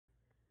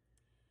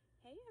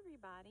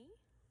everybody.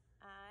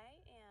 I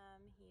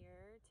am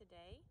here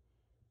today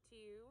to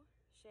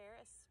share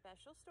a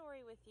special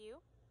story with you.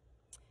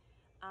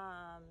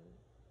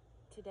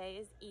 Today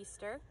is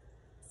Easter,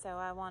 so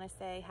I want to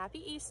say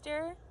Happy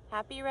Easter,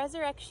 Happy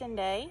Resurrection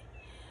Day.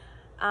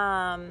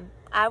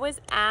 I was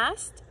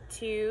asked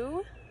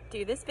to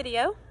do this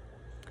video.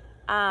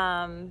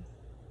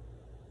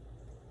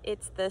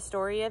 It's the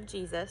story of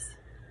Jesus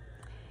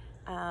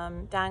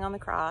dying on the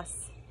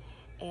cross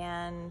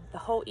and the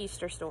whole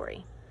Easter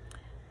story.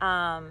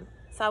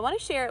 So I want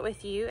to share it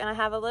with you, and I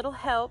have a little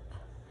help.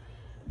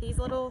 These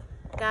little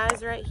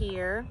guys right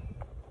here,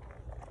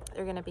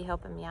 they're going to be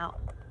helping me out.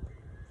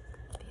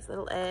 These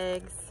little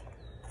eggs,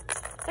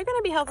 they're going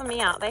to be helping me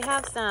out. They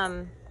have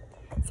some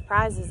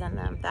surprises in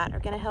them that are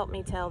going to help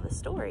me tell the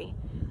story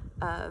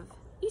of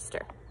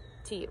Easter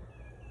to you.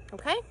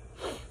 Okay?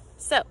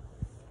 So,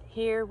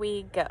 here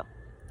we go.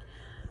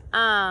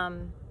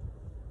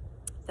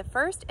 The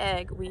first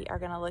egg we are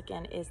going to look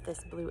in is this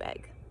blue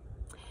egg.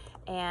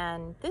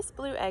 And this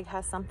blue egg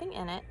has something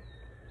in it.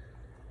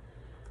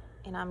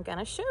 And I'm going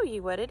to show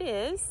you what it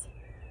is.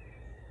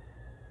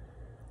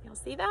 You'll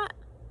see that?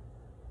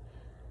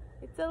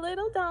 It's a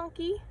little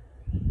donkey.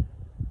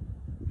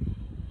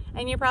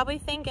 And you're probably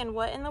thinking,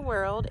 what in the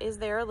world is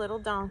there a little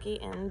donkey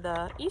in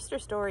the Easter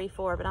story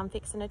for? But I'm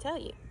fixing to tell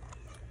you.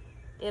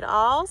 It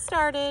all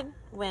started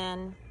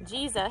when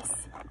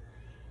Jesus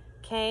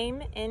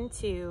came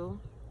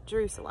into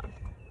Jerusalem,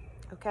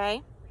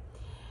 okay?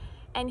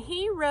 And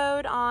he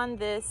rode on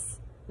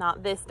this,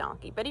 not this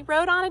donkey, but he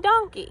rode on a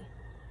donkey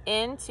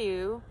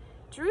into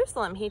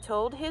Jerusalem. He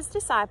told his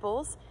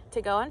disciples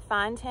to go and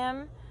find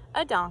him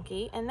a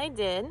donkey, and they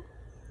did.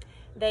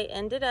 They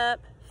ended up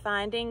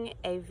finding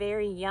a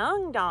very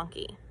young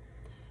donkey.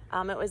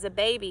 It was a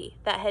baby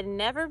that had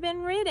never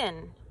been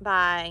ridden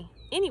by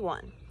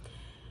anyone.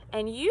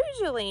 And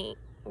usually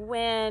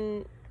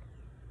when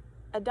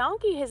a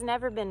donkey has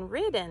never been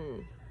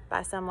ridden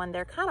by someone,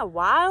 they're kind of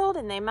wild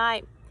and they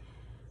might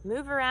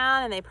move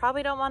around, and they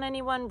probably don't want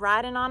anyone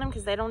riding on them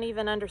because they don't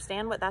even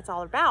understand what that's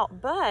all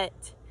about.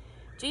 But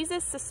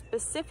Jesus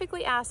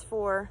specifically asked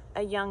for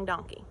a young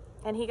donkey,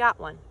 and he got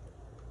one.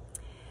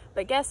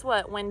 But guess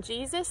what? When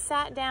Jesus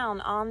sat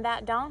down on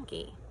that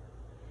donkey,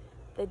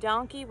 the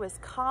donkey was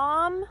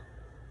calm,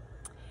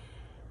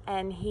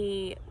 and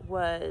he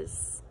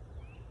was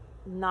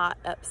not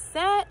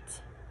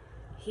upset.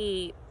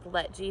 He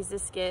let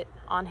Jesus get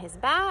on his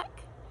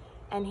back,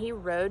 and he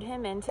rode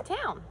him into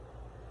town,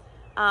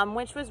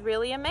 which was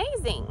really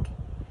amazing.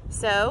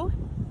 So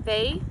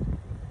they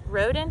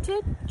rode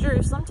into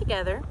Jerusalem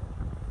together,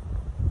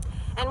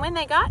 and when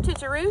they got to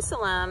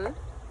Jerusalem,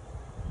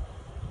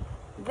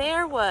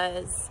 there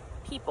was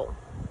people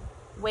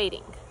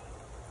waiting.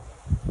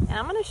 And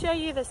I'm going to show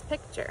you this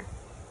picture,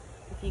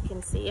 if you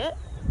can see it.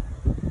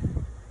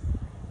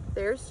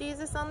 There's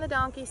Jesus on the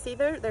donkey. See,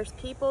 there's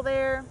people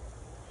there.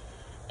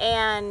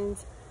 And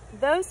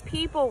those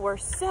people were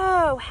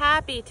so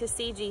happy to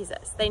see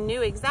Jesus. They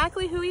knew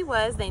exactly who he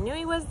was. They knew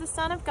he was the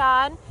Son of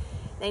God.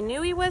 They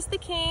knew he was the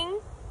King.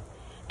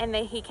 And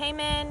he came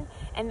in,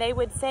 and they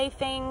would say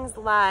things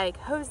like,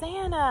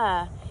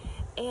 Hosanna,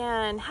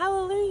 and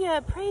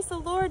Hallelujah, praise the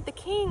Lord, the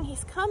King,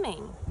 he's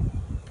coming.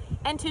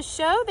 And to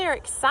show their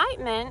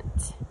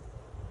excitement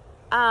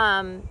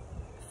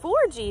for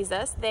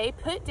Jesus, they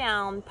put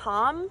down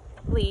palm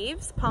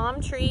leaves,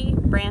 palm tree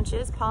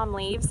branches, palm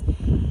leaves,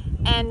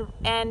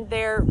 and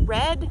their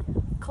red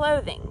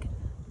clothing,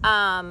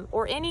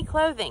 or any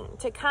clothing,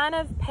 to kind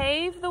of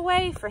pave the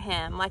way for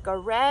him, like a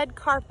red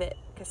carpet,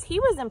 because he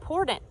was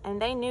important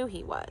and they knew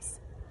he was.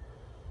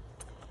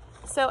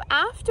 So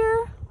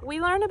after we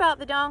learn about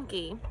the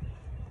donkey,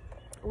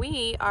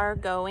 we are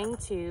going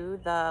to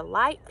the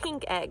light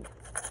pink egg,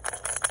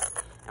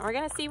 and we're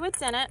going to see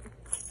what's in it.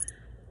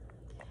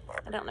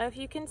 I don't know if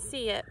you can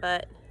see it,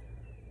 but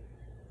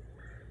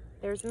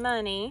there's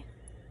money,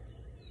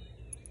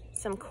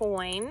 some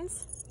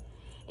coins,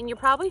 and you're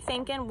probably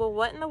thinking, well,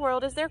 what in the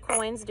world is their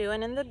coins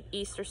doing in the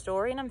Easter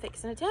story? And I'm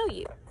fixing to tell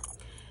you.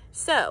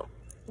 So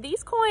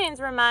these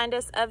coins remind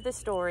us of the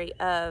story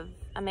of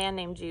a man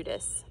named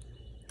Judas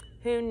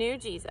who knew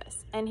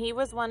Jesus, and he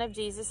was one of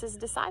Jesus's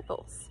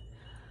disciples.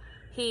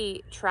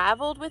 He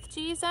traveled with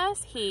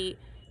Jesus. He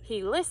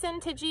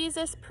listened to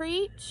Jesus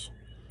preach.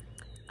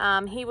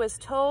 He was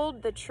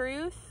told the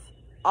truth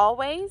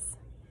always.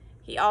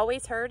 He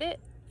always heard it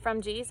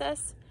from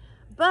Jesus.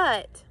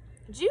 But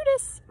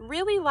Judas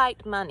really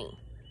liked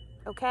money,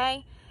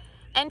 okay?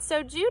 And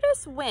so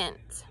Judas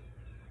went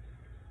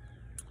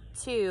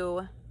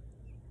to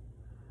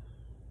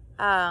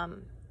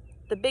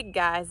the big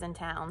guys in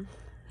town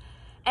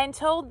and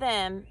told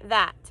them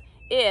that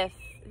if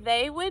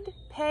they would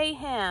pay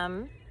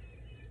him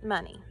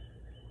money,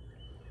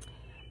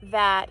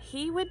 that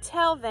he would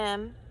tell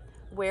them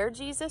where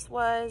Jesus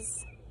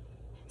was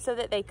so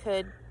that they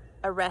could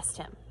arrest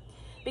him.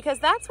 Because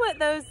that's what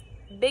those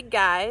big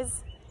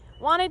guys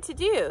wanted to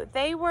do.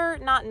 They were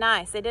not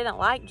nice. They didn't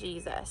like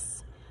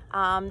Jesus.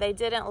 They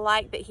didn't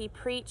like that he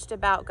preached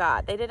about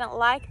God. They didn't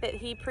like that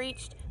he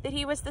preached that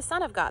he was the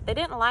Son of God. They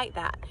didn't like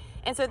that.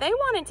 And so they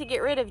wanted to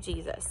get rid of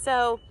Jesus.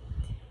 So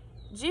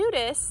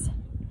Judas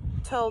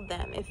told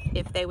them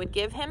if they would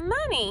give him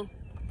money,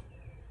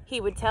 he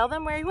would tell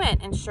them where he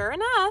went. And sure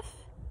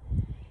enough,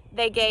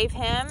 they gave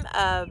him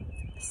a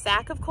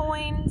sack of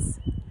coins,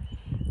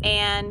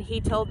 and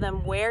he told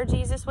them where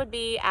Jesus would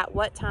be at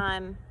what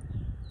time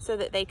so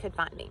that they could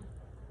find him.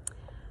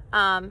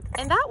 And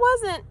that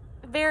wasn't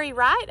very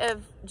right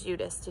of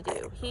Judas to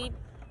do. He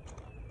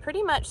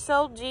pretty much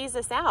sold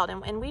Jesus out,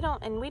 and we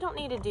don't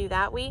need to do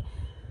that. We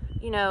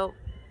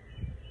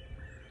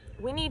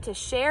need to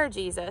share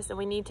Jesus, and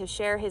we need to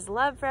share his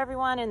love for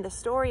everyone in the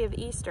story of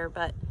Easter,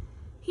 but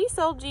he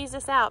sold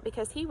Jesus out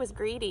because he was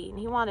greedy and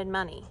he wanted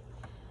money.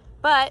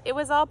 But it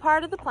was all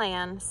part of the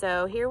plan.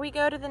 So here we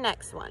go to the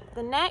next one.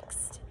 The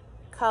next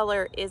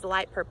color is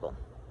light purple.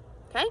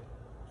 Okay?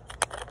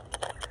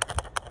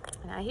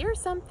 And I hear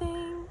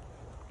something.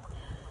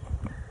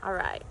 All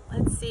right,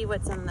 let's see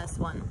what's in this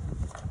one.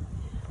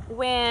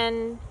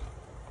 When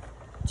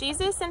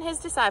Jesus and his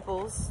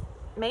disciples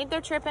made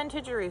their trip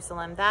into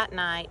Jerusalem that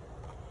night,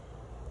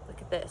 look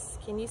at this.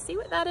 Can you see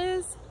what that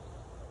is?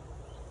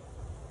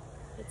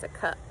 It's a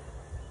cup,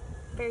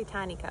 very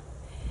tiny cup.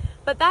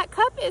 But that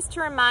cup is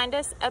to remind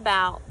us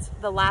about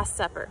the Last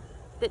Supper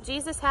that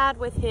Jesus had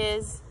with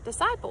his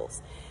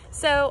disciples.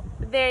 So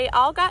they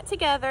all got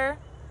together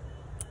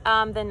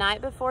the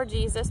night before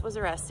Jesus was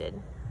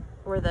arrested,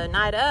 or the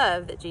night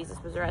of that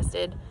Jesus was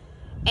arrested,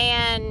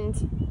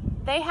 and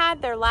they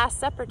had their Last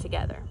Supper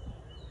together.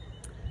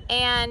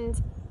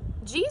 And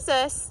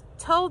Jesus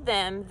told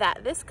them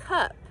that this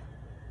cup,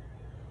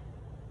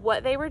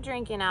 what they were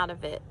drinking out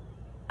of it,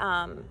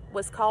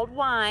 was called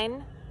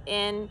wine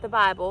in the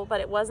Bible,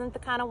 but it wasn't the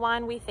kind of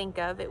wine we think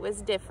of. It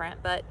was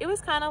different, but it was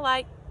kind of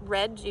like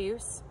red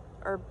juice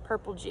or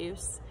purple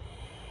juice.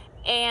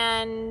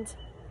 And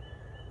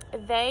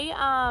they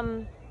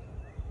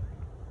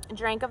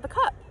drank of the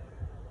cup,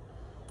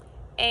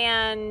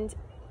 and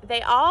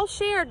they all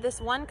shared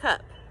this one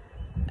cup.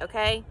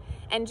 Okay?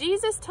 And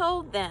Jesus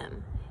told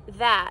them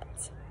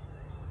that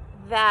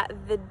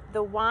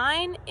the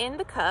wine in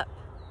the cup,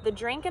 the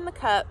drink in the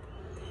cup,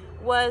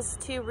 was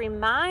to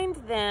remind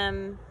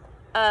them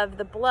of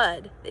the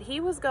blood that he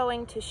was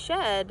going to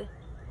shed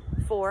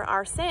for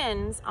our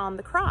sins on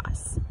the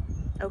cross.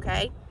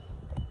 Okay?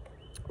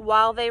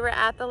 While they were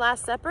at the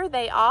Last Supper,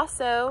 they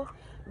also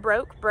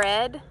broke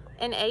bread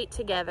and ate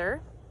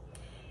together.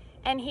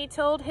 And he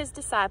told his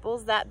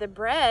disciples that the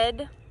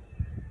bread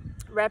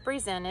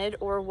represented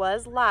or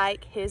was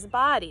like his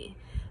body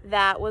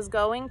that was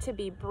going to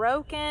be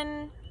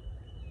broken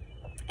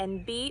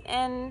and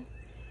beaten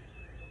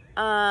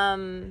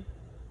and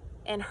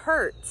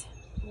hurt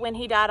when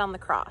he died on the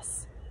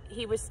cross.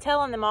 He was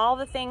telling them all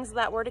the things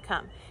that were to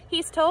come.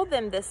 He's told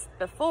them this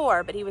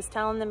before, but he was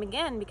telling them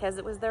again because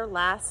it was their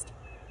last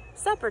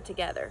supper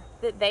together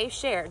that they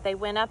shared. They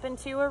went up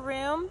into a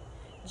room,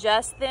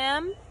 just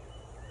them,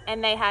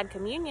 and they had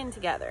communion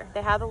together.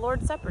 They had the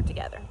Lord's Supper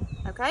together.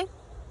 Okay?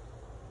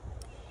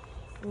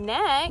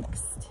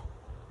 Next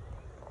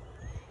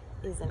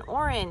is an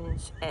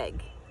orange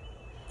egg.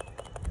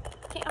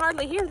 Can't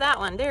hardly hear that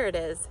one. There it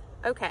is.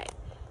 Okay.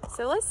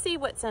 So let's see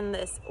what's in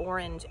this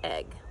orange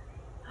egg.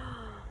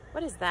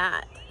 What is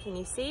that? Can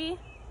you see?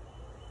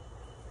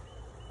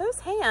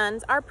 Those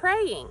hands are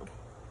praying,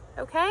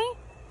 okay?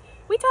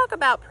 We talk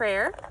about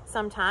prayer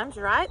sometimes,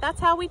 right?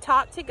 That's how we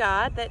talk to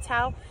God. That's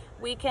how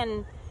we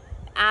can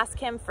ask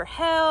him for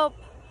help,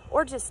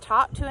 or just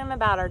talk to him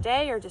about our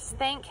day, or just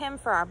thank him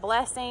for our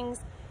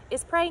blessings,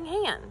 is praying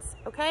hands,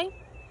 okay?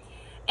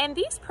 And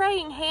these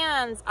praying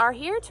hands are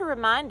here to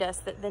remind us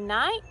that the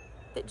night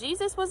that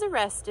Jesus was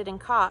arrested and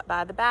caught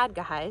by the bad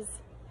guys,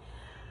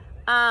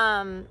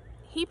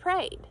 he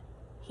prayed.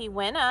 He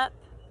went up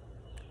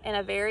in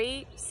a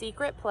very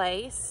secret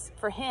place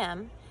for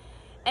him,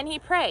 and he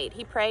prayed.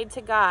 He prayed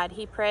to God.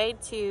 He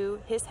prayed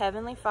to his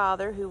heavenly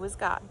Father, who was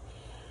God.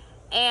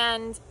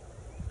 And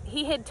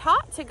he had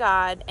talked to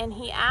God, and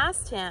he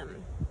asked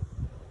him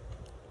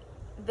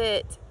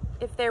that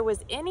if there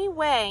was any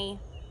way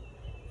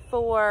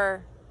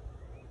for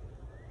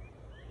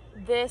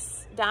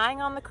this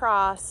dying on the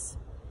cross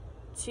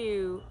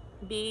to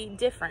be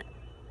different,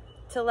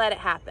 to let it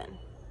happen.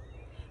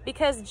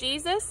 Because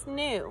Jesus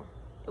knew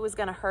it was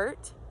going to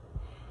hurt.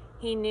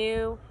 He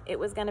knew it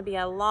was going to be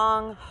a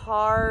long,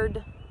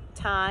 hard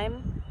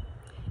time,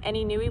 and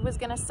he knew he was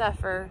going to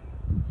suffer.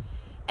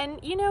 And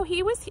you know,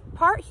 he was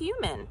part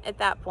human at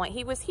that point.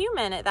 He was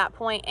human at that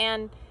point,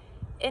 and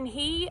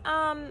he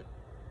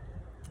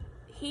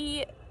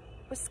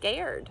was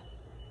scared,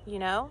 you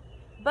know.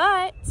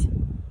 But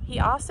he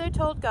also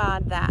told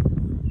God that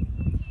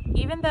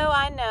even though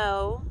I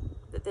know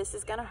that this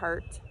is going to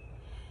hurt,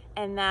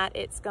 and that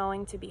it's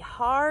going to be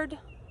hard,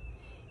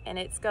 and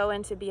it's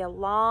going to be a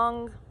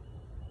long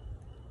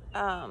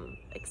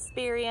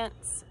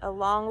experience, a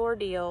long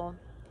ordeal,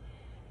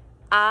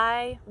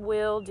 I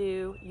will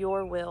do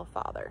your will,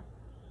 Father.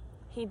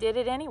 He did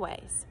it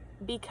anyways,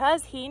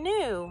 because he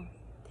knew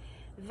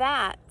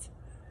that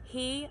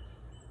he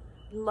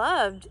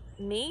loved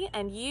me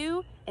and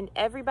you and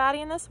everybody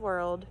in this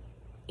world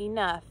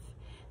enough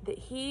that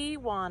he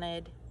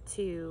wanted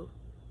to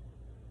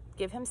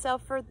give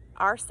himself for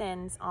our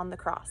sins on the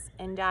cross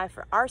and die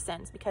for our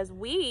sins, because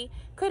we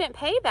couldn't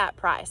pay that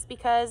price,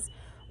 because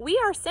we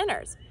are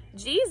sinners.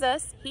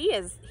 Jesus, he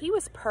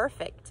was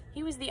perfect.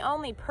 He was the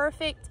only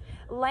perfect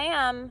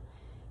lamb,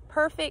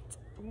 perfect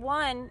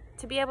one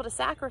to be able to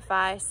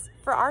sacrifice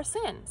for our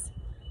sins.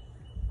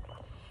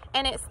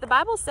 And the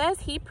Bible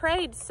says he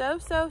prayed so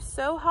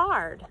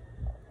hard.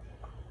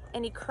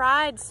 And he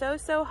cried so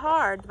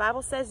hard. The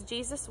Bible says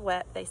Jesus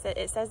wept.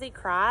 It says he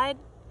cried,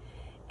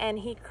 and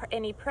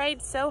he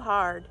prayed so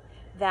hard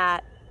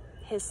that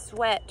his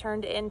sweat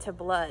turned into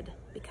blood,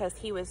 because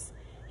he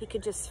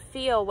could just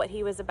feel what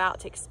he was about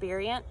to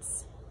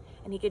experience,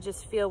 and he could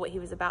just feel what he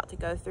was about to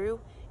go through,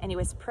 and he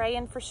was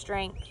praying for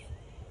strength,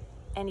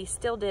 and he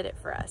still did it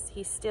for us.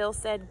 He still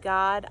said,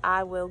 God,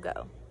 I will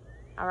go.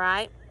 All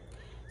right?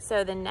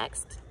 So the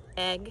next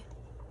egg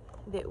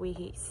that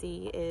we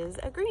see is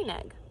a green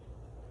egg.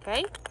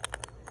 Okay?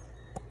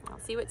 I'll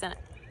see what's in it.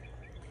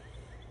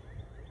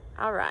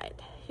 All right,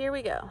 here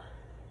we go.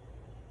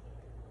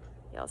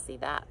 Y'all see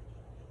that?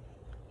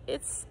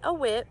 It's a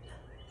whip.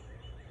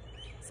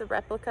 It's a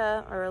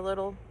replica or a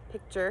little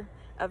picture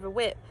of a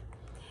whip.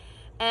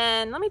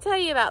 And let me tell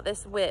you about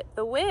this whip.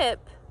 The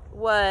whip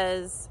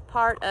was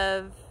part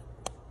of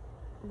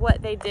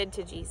what they did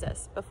to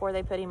Jesus before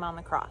they put him on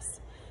the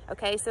cross.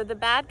 Okay, so the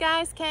bad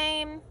guys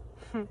came.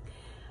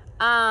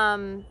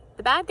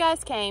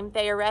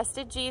 They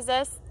arrested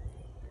Jesus.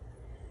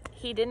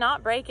 He did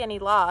not break any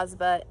laws,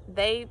 but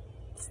they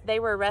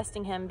were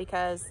arresting him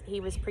because he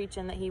was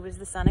preaching that he was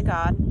the Son of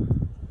God.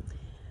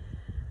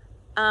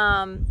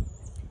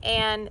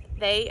 And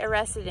they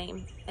arrested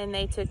him, and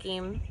they took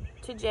him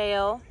to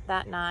jail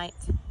that night.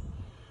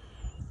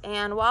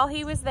 And while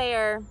he was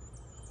there,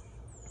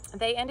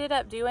 they ended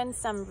up doing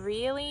some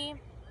really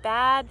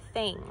bad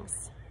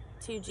things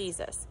to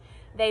Jesus.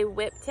 They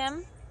whipped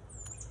him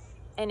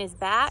in his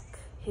back,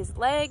 his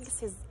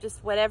legs,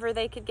 just whatever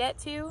they could get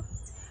to.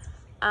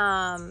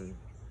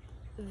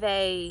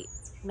 They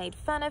made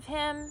fun of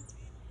him.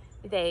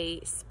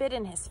 They spit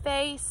in his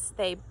face.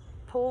 They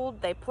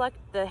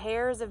plucked the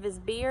hairs of his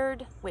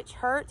beard, which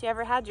hurts. You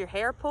ever had your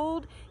hair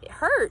pulled? It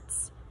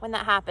hurts when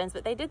that happens,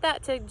 but they did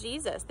that to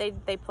Jesus.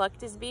 They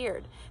plucked his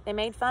beard. They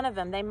made fun of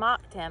him. They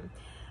mocked him.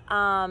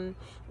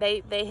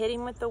 They hit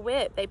him with the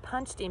whip. They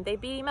punched him. They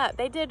beat him up.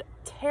 They did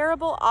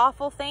terrible,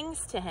 awful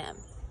things to him.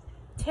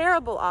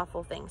 Terrible,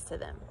 awful things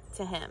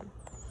to him.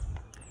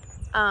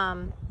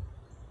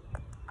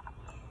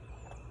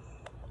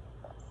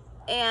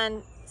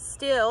 And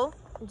still,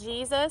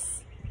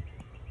 Jesus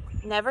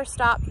never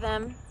stopped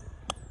them.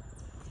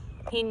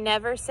 He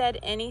never said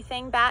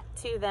anything back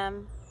to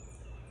them.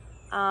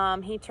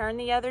 He turned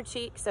the other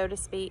cheek, so to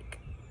speak,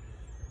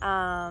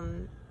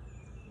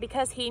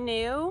 because he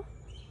knew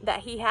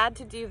that he had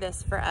to do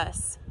this for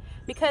us.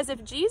 Because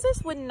if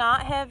Jesus would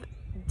not have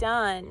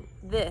done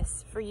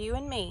this for you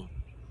and me,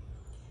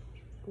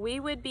 we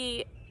would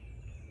be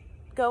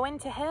going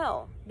to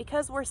hell,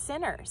 because we're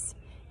sinners.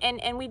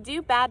 And we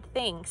do bad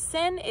things.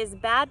 Sin is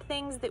bad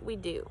things that we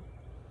do.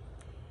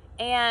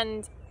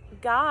 And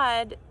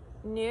God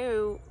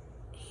knew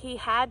he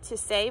had to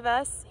save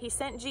us. He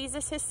sent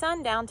Jesus, his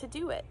son, down to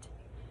do it.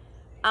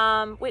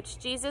 Which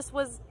Jesus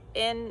was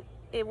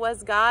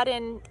God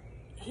in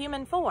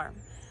human form.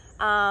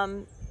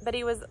 But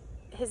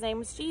his name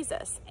was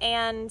Jesus.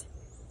 And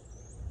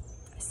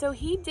so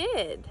he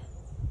did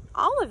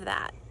all of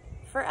that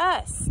for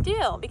us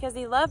still, because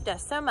he loved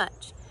us so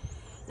much.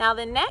 Now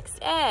the next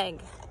egg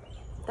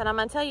that I'm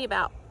going to tell you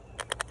about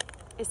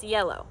is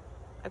yellow,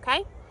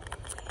 okay?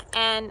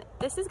 And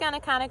this is going to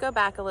kind of go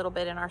back a little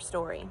bit in our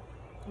story,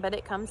 but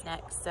it comes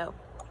next. So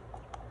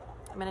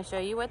I'm going to show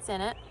you what's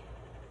in it.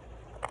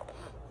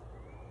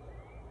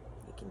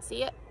 You can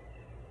see it.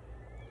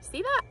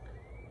 See that?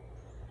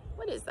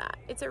 What is that?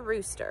 It's a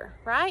rooster,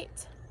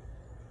 right?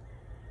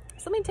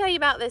 So let me tell you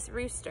about this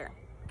rooster,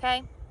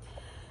 okay?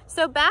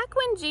 So back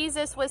when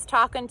Jesus was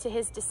talking to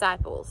his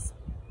disciples,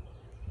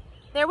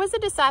 there was a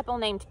disciple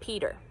named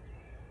Peter,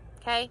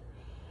 okay?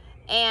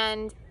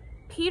 And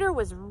Peter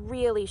was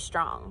really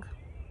strong.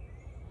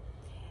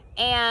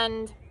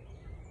 And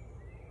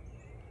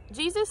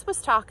Jesus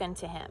was talking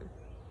to him.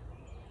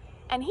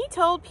 And he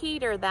told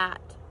Peter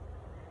that,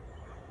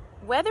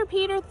 whether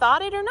Peter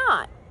thought it or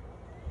not,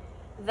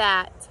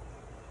 that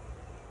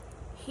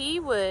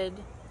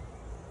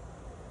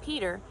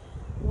Peter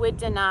would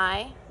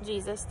deny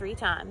Jesus 3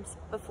 times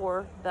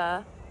before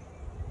the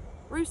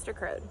rooster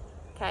crowed,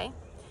 okay?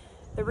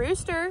 The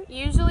rooster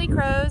usually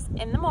crows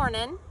in the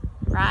morning,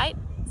 right?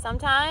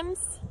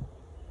 Sometimes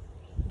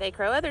they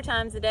crow other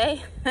times a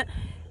day,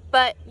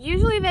 but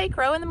usually they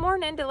crow in the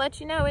morning to let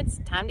you know it's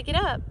time to get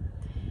up.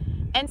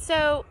 And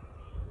so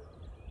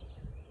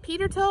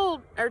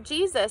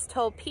Jesus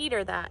told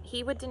Peter that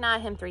he would deny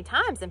him 3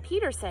 times. And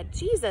Peter said,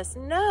 Jesus,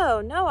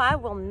 no, I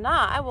will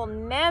not. I will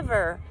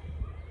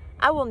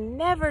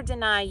never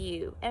deny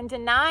you. And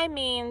deny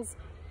means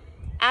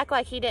act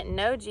like he didn't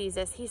know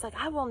Jesus. He's like,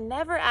 I will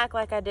never act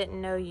like I didn't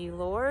know you,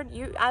 Lord.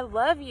 I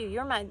love you.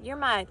 You're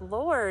my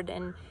Lord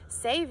and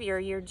Savior.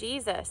 You're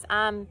Jesus.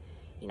 I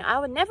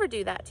would never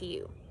do that to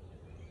you.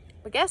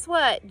 But guess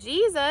what?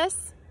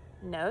 Jesus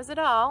knows it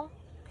all.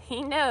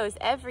 He knows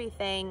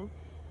everything.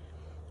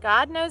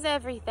 God knows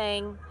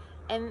everything.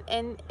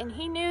 And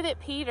he knew that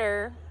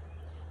Peter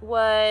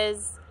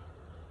was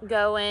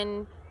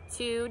going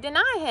to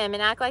deny him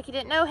and act like he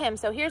didn't know him.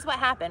 So here's what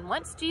happened.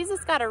 Once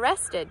Jesus got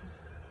arrested,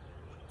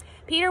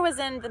 Peter was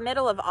in the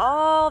middle of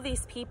all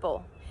these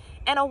people,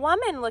 and a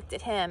woman looked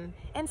at him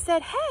and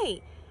said,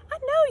 hey, I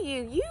know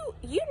you.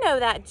 You know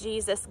that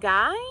Jesus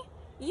guy.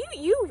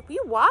 You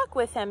walk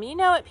with him. You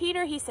know it,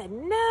 Peter? He said,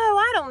 no,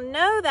 I don't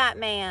know that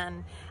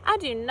man. I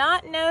do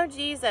not know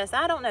Jesus.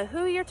 I don't know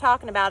who you're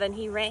talking about. And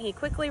he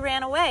quickly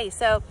ran away.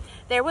 So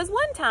there was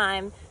one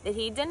time that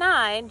he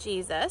denied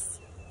Jesus,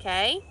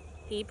 okay?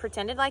 He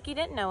pretended like he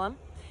didn't know him.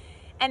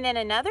 And then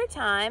another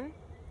time,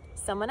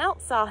 someone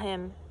else saw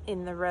him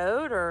in the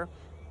road or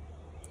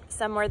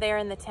somewhere there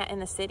in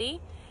the city,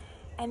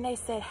 and they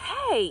said,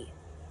 hey,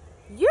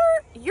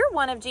 you're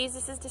one of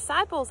Jesus's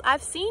disciples.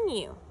 I've seen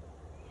you.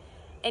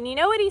 And you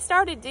know what he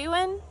started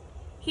doing?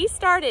 He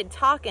started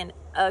talking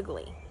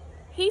ugly.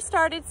 He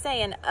started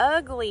saying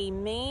ugly,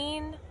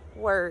 mean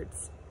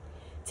words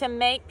to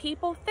make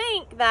people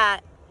think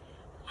that,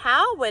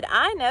 how would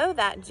I know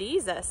that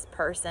Jesus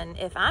person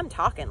if I'm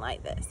talking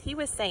like this? He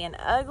was saying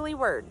ugly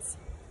words.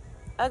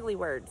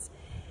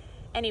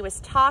 And he was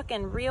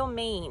talking real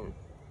mean.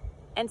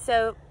 And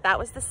so that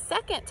was the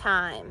second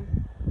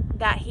time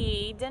that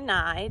he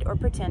denied or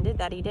pretended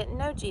that he didn't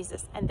know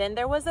Jesus. And then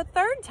there was a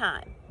third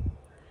time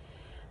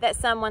that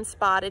someone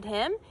spotted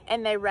him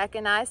and they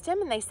recognized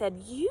him and they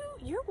said,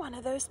 you're one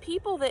of those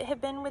people that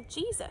have been with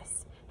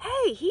Jesus.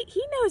 Hey,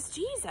 he knows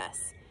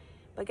Jesus.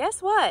 But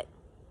guess what?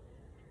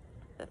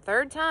 The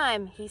third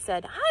time he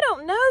said, I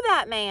don't know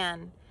that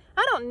man.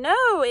 I don't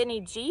know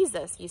any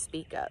Jesus you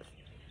speak of.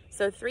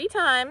 So 3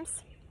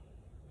 times,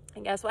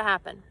 and guess what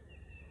happened?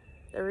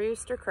 The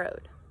rooster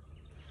crowed.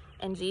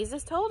 And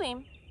Jesus told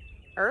him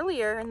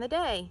earlier in the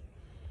day,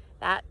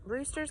 that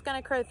rooster's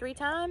going to crow 3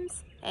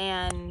 times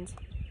and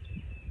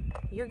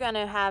you're going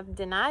to have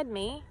denied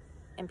me.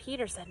 And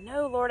Peter said,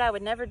 no, Lord, I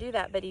would never do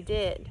that. But he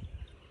did.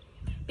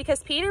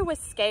 Because Peter was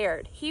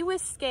scared. He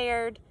was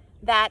scared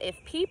that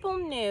if people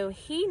knew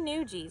he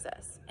knew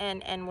Jesus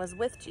and was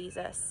with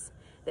Jesus,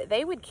 that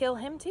they would kill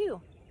him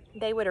too.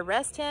 They would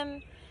arrest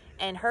him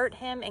and hurt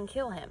him and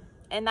kill him.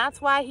 And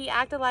that's why he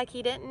acted like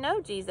he didn't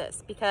know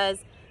Jesus, because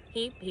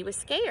he was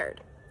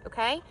scared.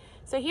 Okay?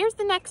 So here's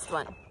the next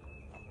one.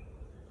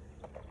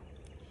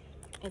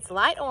 It's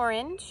light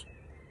orange.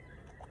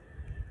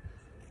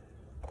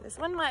 This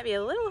one might be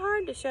a little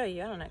hard to show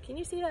you. I don't know. Can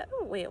you see that?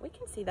 Oh, wait, we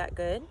can see that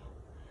good.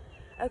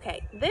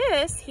 Okay,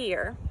 this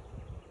here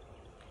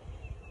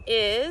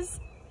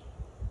is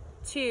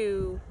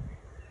to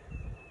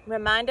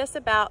remind us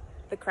about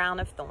the crown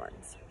of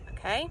thorns,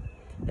 okay?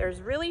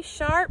 There's really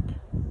sharp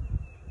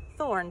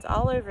thorns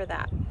all over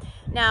that.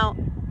 Now,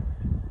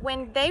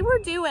 when they were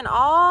doing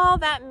all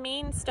that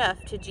mean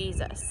stuff to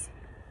Jesus,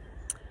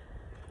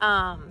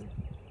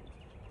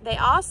 they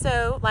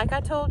also, like I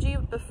told you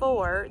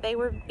before, they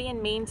were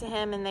being mean to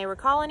him and they were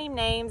calling him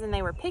names and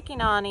they were picking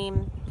on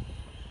him.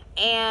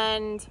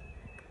 And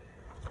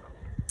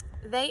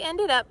they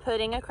ended up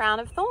putting a crown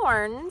of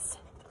thorns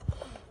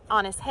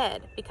on his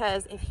head,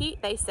 because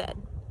they said,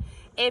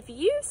 if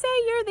you say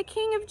you're the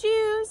King of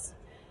Jews,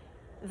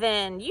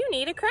 then you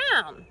need a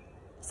crown.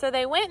 So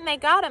they went and they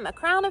got him a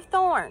crown of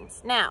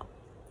thorns. Now,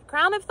 the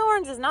crown of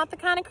thorns is not the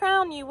kind of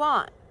crown you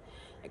want.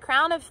 A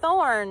crown of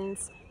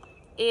thorns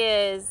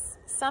is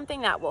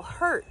something that will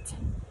hurt.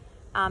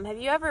 Have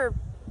you ever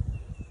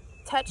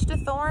touched a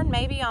thorn,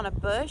 maybe on a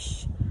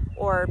bush,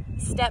 or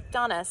stepped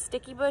on a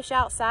sticky bush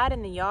outside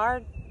in the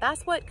yard?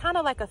 That's what kind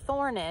of like a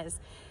thorn is.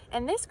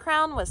 And this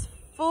crown was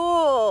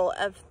full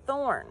of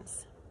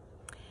thorns.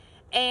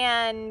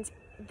 And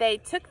they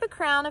took the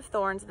crown of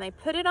thorns and they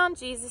put it on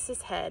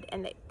Jesus's head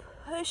and they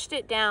pushed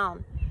it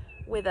down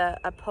with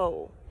a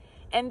pole.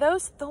 And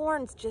those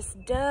thorns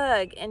just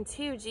dug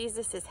into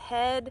Jesus's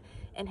head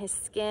and his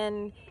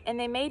skin, and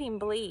they made him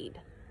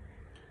bleed.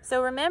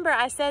 So remember,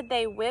 I said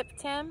they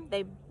whipped him,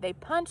 they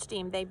punched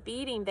him, they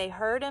beat him, they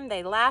hurt him,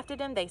 they laughed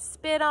at him, they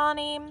spit on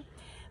him,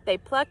 they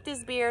plucked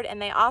his beard, and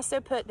they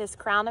also put this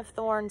crown of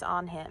thorns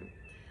on him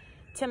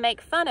to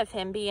make fun of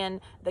him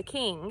being the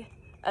King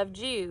of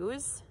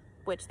Jews,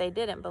 which they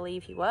didn't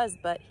believe he was,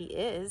 but he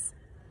is.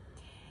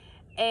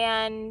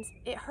 And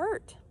it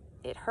hurt.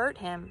 It hurt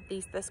him.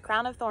 This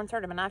crown of thorns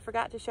hurt him. And I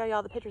forgot to show you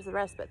all the pictures of the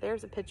rest, but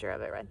there's a picture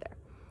of it right there.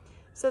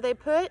 So they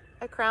put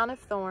a crown of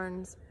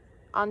thorns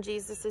on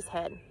Jesus's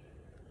head.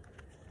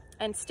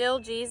 And still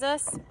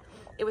Jesus,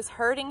 it was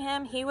hurting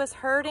him. He was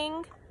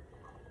hurting.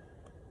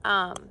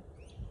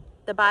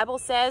 The Bible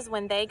says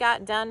when they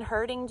got done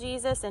hurting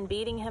Jesus and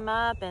beating him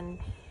up and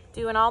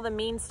doing all the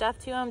mean stuff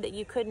to him, that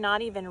you could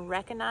not even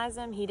recognize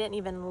him. He didn't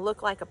even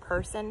look like a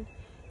person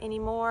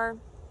anymore.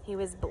 He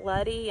was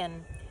bloody,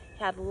 and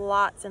He had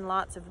lots and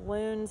lots of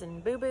wounds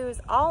and boo-boos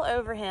all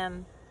over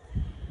him.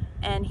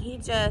 And he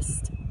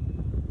just,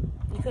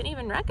 you couldn't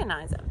even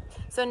recognize him.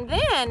 So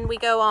then we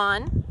go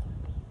on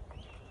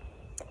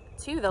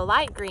to the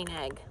light green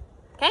egg.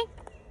 Okay?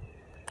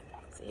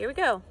 So here we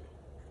go.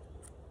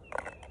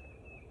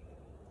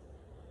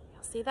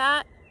 Y'all see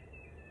that?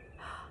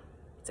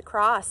 It's a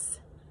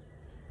cross.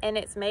 And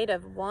it's made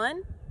of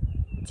 1,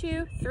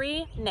 2,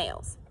 3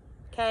 nails.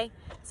 Okay?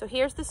 So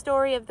here's the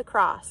story of the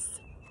cross.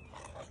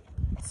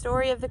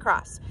 Story of the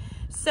cross.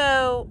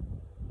 So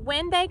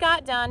when they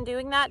got done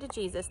doing that to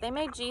Jesus, they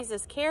made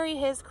Jesus carry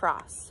his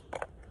cross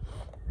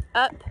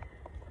up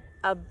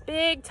a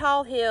big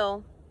tall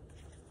hill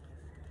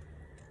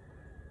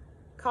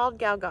called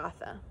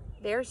Golgotha.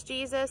 There's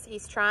Jesus.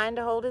 He's trying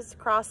to hold his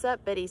cross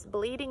up, but he's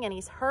bleeding and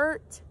he's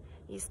hurt.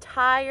 He's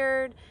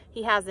tired.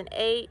 He hasn't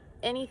ate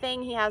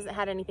anything. He hasn't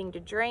had anything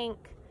to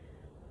drink.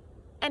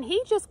 And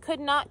he just could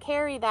not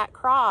carry that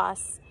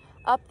cross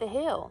up the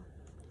hill.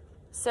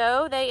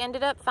 So they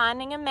ended up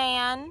finding a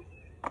man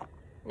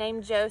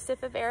named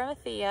Joseph of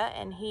Arimathea,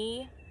 and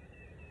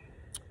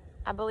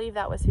I believe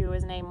that was who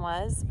his name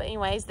was. But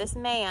anyways, this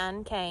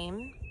man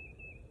came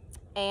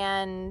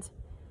and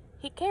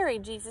he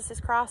carried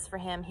Jesus' cross for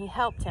him. He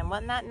helped him.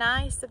 Wasn't that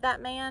nice of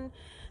that man?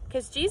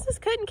 Because Jesus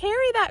couldn't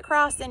carry that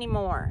cross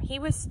anymore. He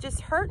was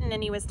just hurting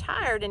and he was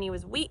tired and he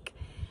was weak.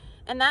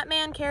 And that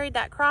man carried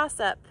that cross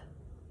up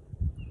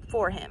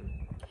for him.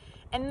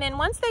 And then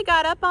once they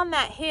got up on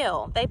that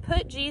hill, they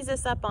put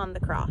Jesus up on the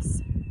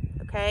cross.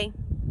 Okay?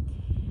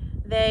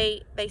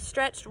 They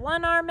stretched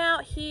one arm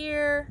out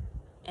here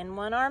and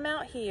one arm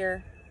out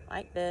here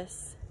like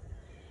this.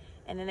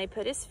 And then they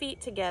put his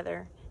feet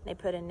together. They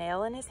put a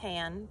nail in his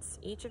hands,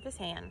 each of his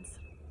hands,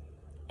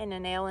 and a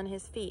nail in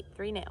his feet,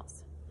 3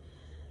 nails.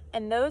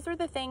 And those were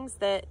the things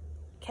that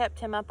kept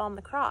him up on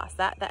the cross,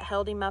 that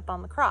held him up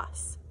on the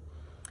cross.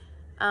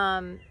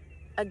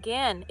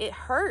 Again, it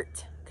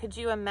hurt. Could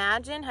you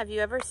imagine? Have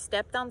you ever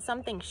stepped on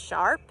something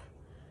sharp?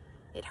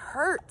 It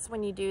hurts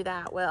when you do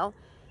that. Well,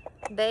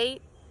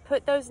 they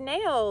put those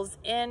nails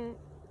in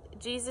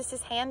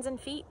Jesus's hands and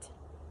feet.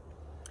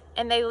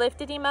 And they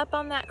lifted him up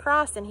on that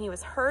cross, and he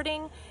was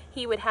hurting.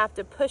 He would have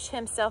to push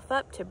himself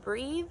up to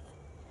breathe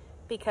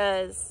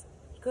because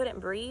he couldn't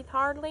breathe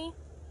hardly.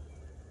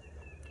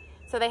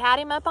 So they had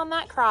him up on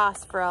that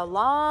cross for a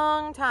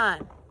long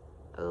time.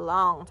 A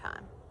long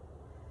time.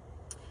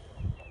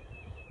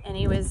 And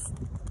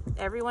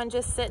everyone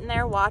just sitting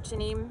there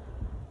watching him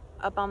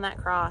up on that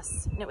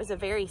cross. And it was a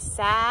very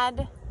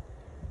sad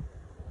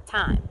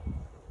time.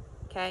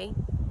 Okay?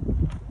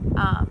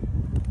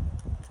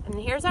 And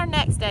here's our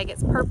next egg.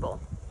 It's purple.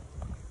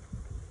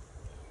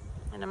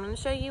 And I'm going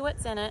to show you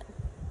what's in it.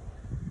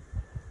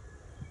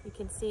 You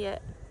can see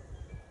it.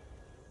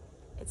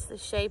 It's the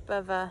shape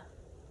of a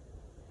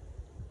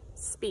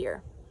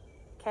spear.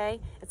 Okay?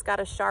 It's got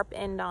a sharp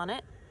end on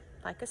it,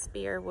 like a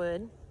spear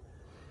would.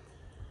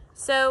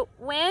 So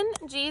when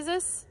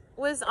Jesus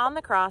was on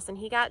the cross and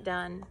he got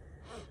done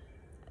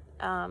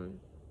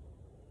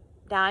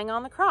dying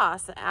on the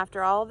cross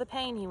after all the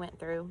pain he went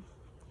through,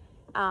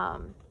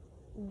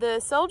 the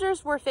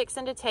soldiers were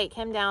fixing to take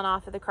him down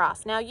off of the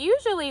cross. Now,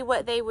 usually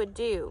what they would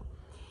do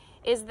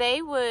is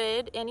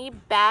any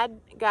bad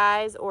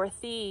guys or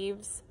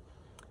thieves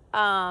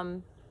that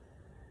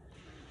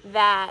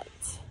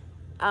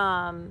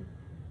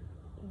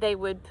they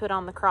would put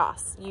on the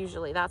cross.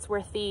 Usually that's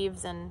where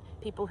thieves and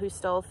people who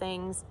stole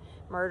things,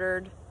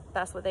 murdered,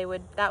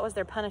 that was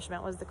their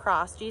punishment, was the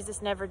cross.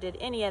 Jesus never did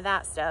any of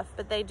that stuff,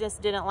 but they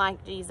just didn't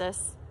like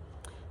Jesus.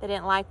 They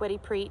didn't like what he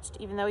preached,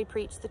 even though he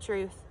preached the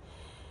truth.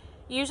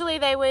 Usually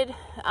they would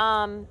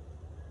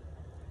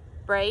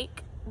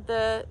break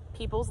the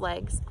people's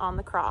legs on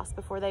the cross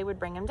before they would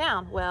bring him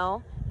down.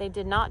 Well, they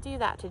did not do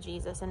that to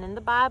Jesus. And in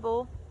the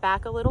Bible,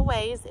 back a little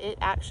ways, it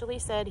actually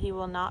said he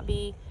will not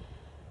be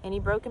any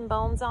broken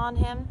bones on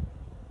him,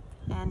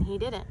 and he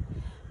didn't.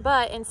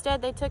 But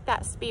instead they took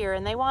that spear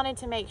and they wanted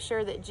to make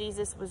sure that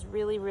Jesus was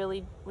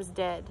really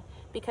dead,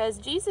 because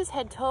Jesus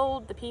had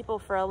told the people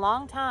for a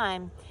long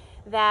time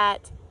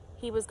that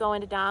he was going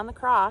to die on the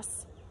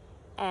cross,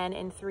 and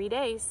in 3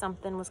 days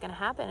something was going to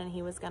happen and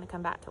he was going to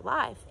come back to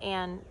life.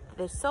 And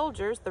the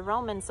soldiers, the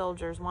Roman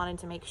soldiers, wanted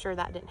to make sure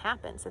that didn't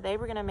happen. So they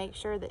were going to make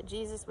sure that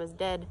Jesus was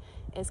dead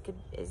as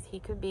he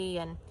could be.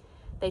 And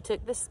they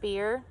took the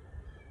spear,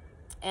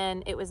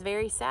 and it was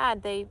very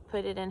sad. They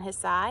put it in his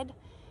side.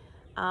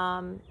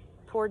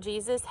 Poor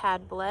Jesus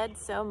had bled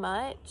so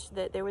much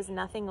that there was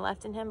nothing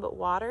left in him but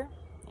water.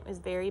 It was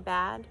very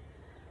bad.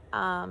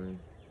 And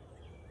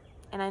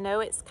I know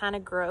it's kind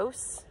of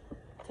gross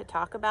to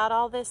talk about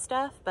all this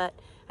stuff, but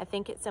I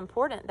think it's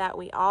important that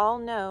we all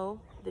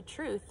know the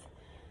truth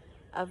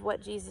of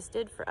what Jesus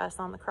did for us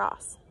on the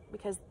cross,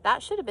 because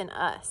that should have been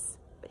us,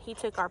 but he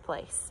took our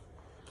place.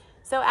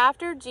 So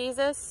after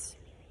Jesus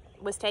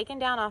was taken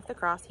down off the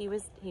cross, he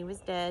was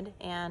dead,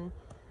 and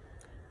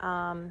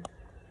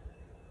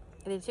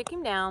they took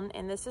him down,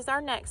 and this is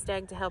our next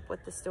egg to help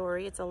with the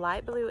story. It's a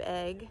light blue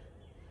egg.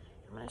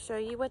 I'm going to show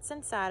you what's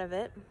inside of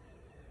it.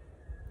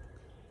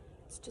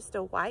 It's just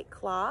a white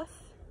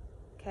cloth,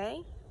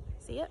 okay?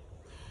 See it?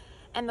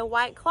 And the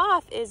white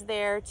cloth is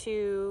there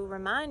to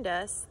remind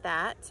us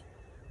that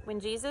when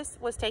Jesus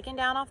was taken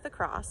down off the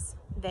cross,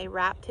 they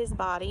wrapped his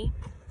body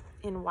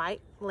in white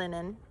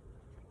linen,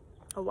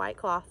 a white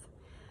cloth,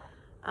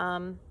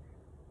 and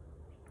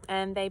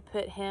they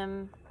put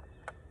him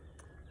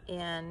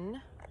in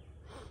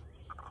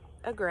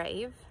a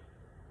grave,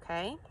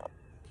 okay?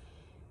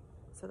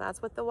 So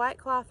that's what the white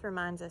cloth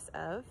reminds us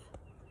of.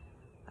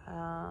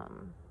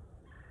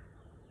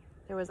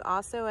 There was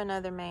also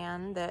another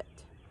man that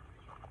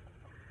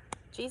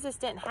Jesus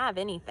didn't have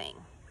anything.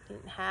 He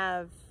didn't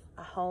have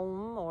a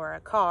home or a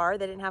car.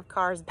 They didn't have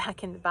cars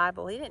back in the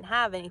Bible. He didn't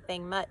have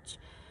anything much.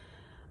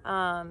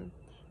 And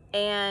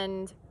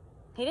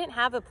he didn't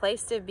have a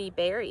place to be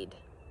buried.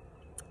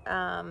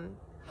 Some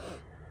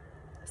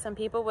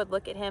people would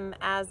look at him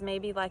as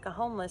maybe like a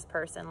homeless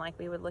person, like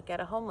we would look at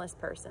a homeless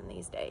person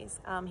these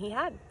days. He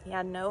had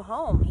no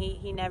home.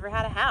 He never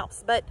had a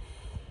house. But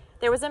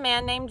there was a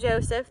man named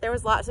Joseph. There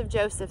was lots of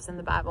Josephs in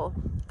the Bible.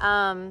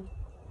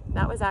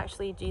 That was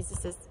actually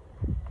Jesus's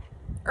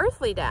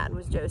earthly dad,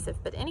 was Joseph.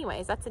 But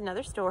anyways, that's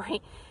another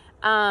story.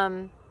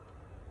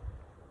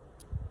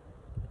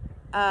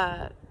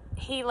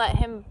 He let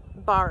him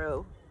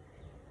borrow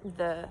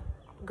the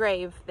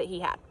grave that he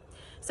had.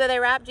 So they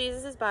wrapped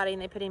Jesus's body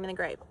and they put him in the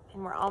grave.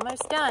 And we're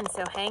almost done,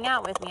 so hang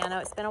out with me. I know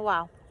it's been a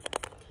while.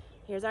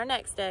 Here's our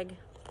next egg.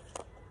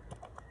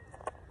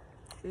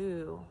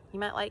 Ooh, you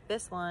might like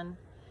this one.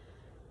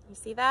 You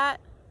see that?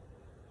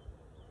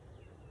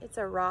 It's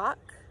a rock.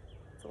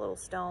 It's a little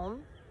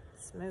stone.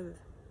 Smooth.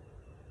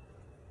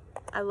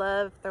 I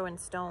love throwing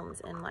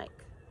stones in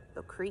like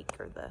the creek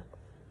or the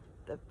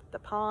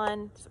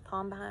pond. There's a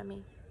pond behind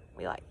me.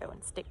 We like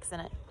throwing sticks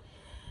in it.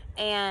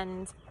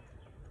 And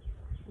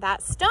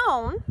that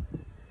stone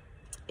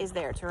is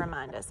there to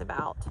remind us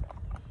about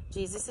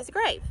Jesus's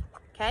grave,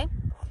 okay?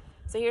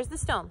 So here's the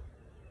stone,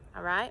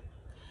 all right?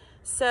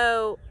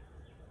 So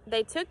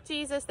they took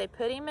Jesus, they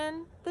put him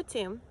in the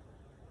tomb,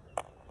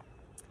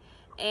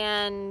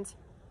 and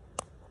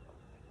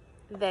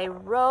they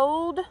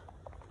rolled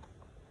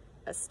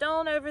a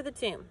stone over the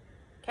tomb,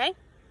 okay?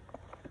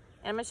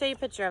 And I'm gonna show you a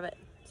picture of it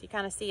so you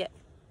kind of see it.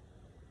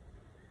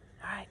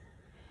 All right,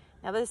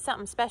 now there's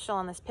something special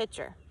on this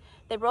picture.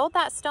 They rolled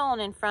that stone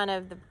in front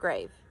of the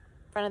grave,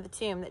 in front of the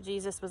tomb that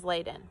Jesus was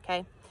laid in,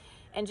 okay?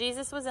 And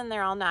Jesus was in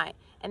there all night.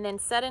 And then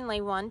suddenly,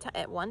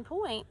 at one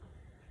point,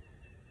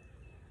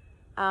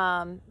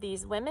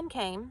 these women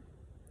came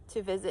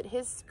to visit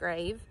his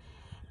grave,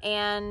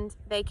 and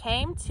they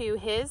came to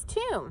his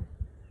tomb.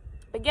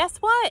 But guess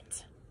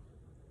what?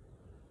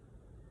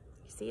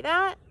 You see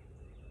that?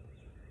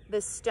 The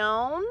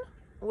stone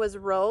was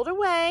rolled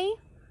away.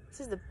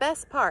 This is the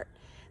best part.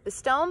 The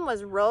stone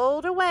was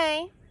rolled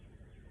away,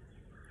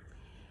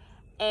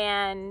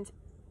 and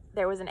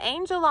there was an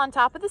angel on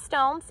top of the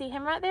stone. See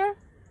him right there?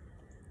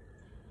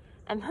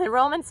 And the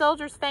Roman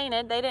soldiers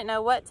fainted. They didn't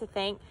know what to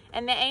think.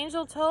 And the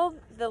angel told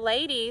the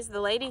ladies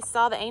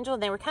saw the angel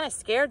and they were kind of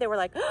scared. They were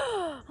like,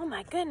 oh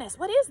my goodness,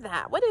 what is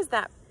that? What is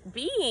that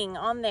being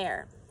on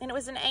there? And it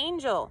was an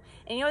angel.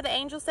 And you know what the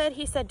angel said?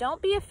 He said,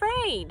 don't be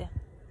afraid.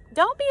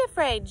 Don't be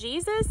afraid.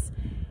 Jesus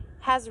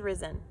has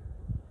risen.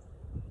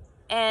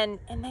 And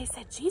they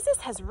said, Jesus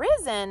has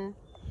risen?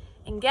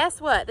 And guess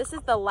what? This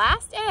is the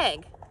last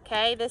egg,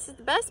 okay? This is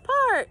the best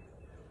part.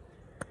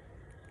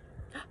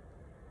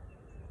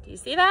 Do you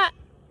see that?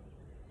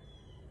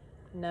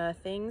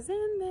 Nothing's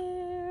in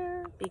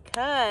there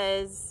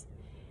because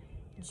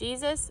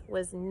Jesus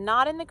was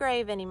not in the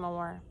grave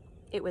anymore.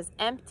 It was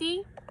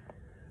empty.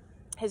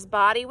 His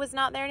body was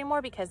not there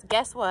anymore because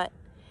guess what?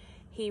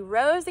 He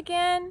rose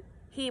again.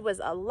 He was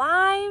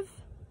alive.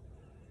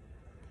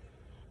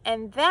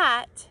 And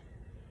that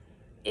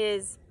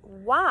is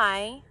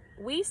why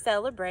we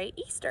celebrate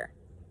Easter.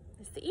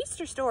 It's the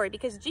Easter story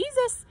because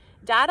Jesus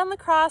died on the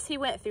cross. He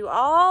went through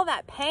all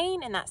that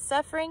pain and that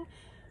suffering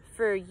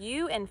for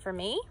you and for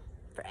me,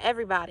 for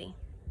everybody.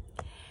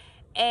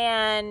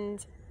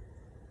 And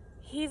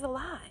he's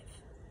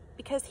alive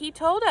because he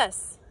told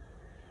us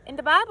in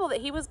the Bible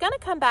that he was going to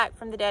come back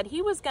from the dead.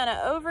 He was going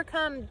to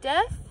overcome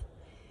death,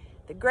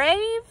 the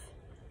grave,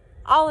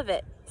 all of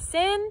it,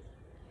 sin.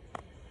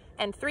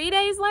 And 3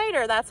 days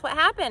later, that's what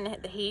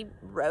happened. He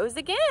rose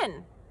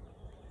again.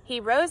 He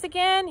rose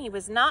again. He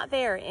was not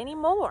there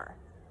anymore.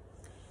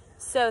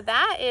 So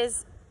that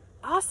is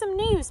awesome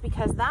news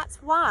because that's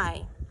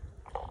why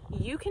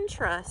you can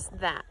trust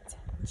that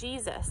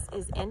Jesus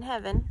is in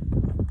heaven,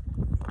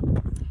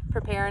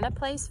 preparing a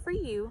place for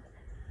you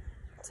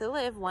to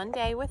live one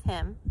day with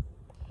him.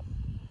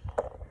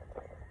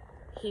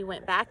 He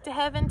went back to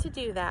heaven to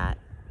do that.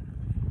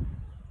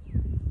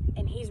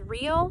 And he's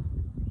real.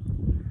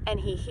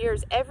 And he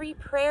hears every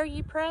prayer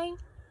you pray.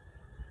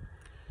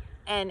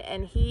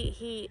 And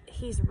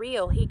he's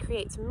real. He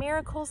creates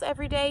miracles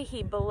every day.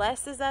 He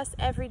blesses us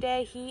every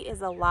day. He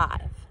is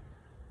alive.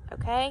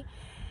 Okay?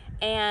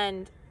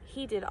 And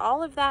he did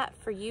all of that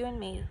for you and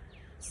me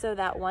so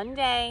that one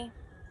day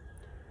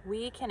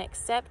we can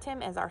accept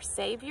him as our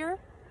Savior,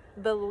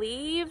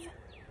 believe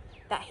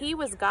that he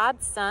was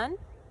God's son,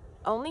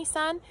 only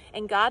son,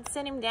 and God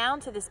sent him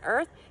down to this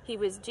earth.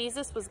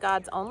 Jesus was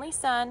God's only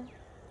son.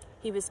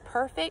 He was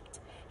perfect.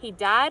 He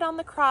died on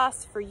the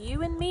cross for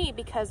you and me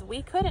because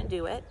we couldn't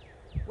do it.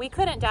 We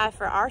couldn't die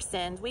for our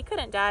sins. We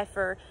couldn't die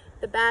for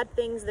the bad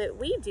things that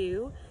we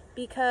do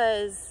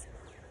because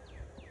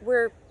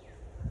we're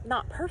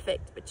not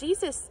perfect. But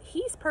Jesus,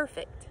 he's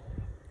perfect.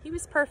 He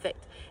was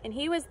perfect. And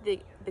he was the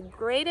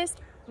greatest,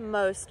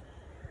 most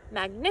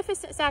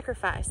magnificent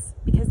sacrifice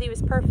because he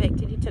was perfect,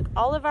 and he took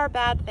all of our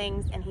bad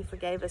things and he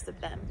forgave us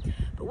of them.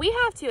 But we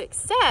have to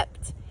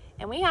accept,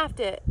 and we have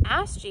to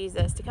ask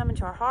Jesus to come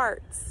into our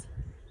hearts,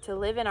 to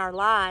live in our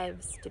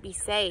lives, to be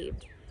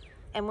saved.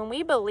 And when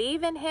we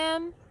believe in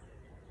him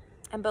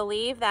and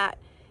believe that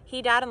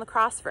he died on the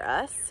cross for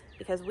us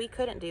because we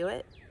couldn't do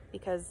it,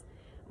 because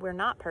we're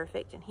not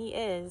perfect and he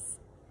is,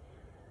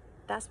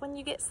 that's when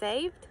you get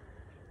saved,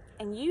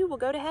 and you will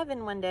go to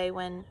heaven one day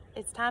when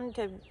it's time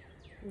to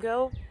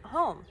go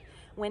home.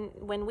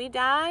 When we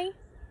die,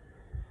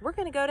 we're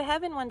going to go to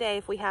heaven one day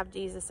if we have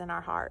Jesus in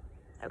our heart.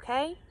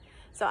 Okay?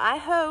 So I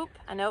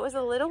know it was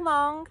a little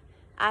long.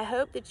 I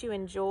hope that you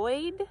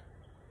enjoyed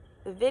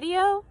the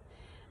video.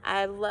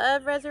 I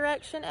love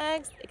resurrection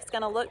eggs. It's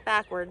going to look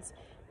backwards,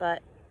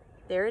 but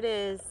there it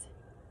is.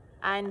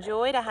 I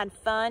had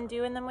fun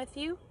doing them with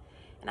you.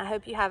 And I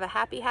hope you have a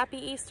happy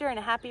Easter and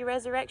a happy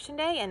Resurrection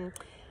Day. And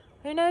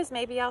who knows,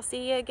 maybe I'll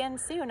see you again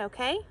soon,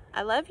 okay?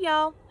 I love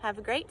y'all. Have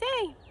a great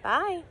day.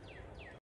 Bye.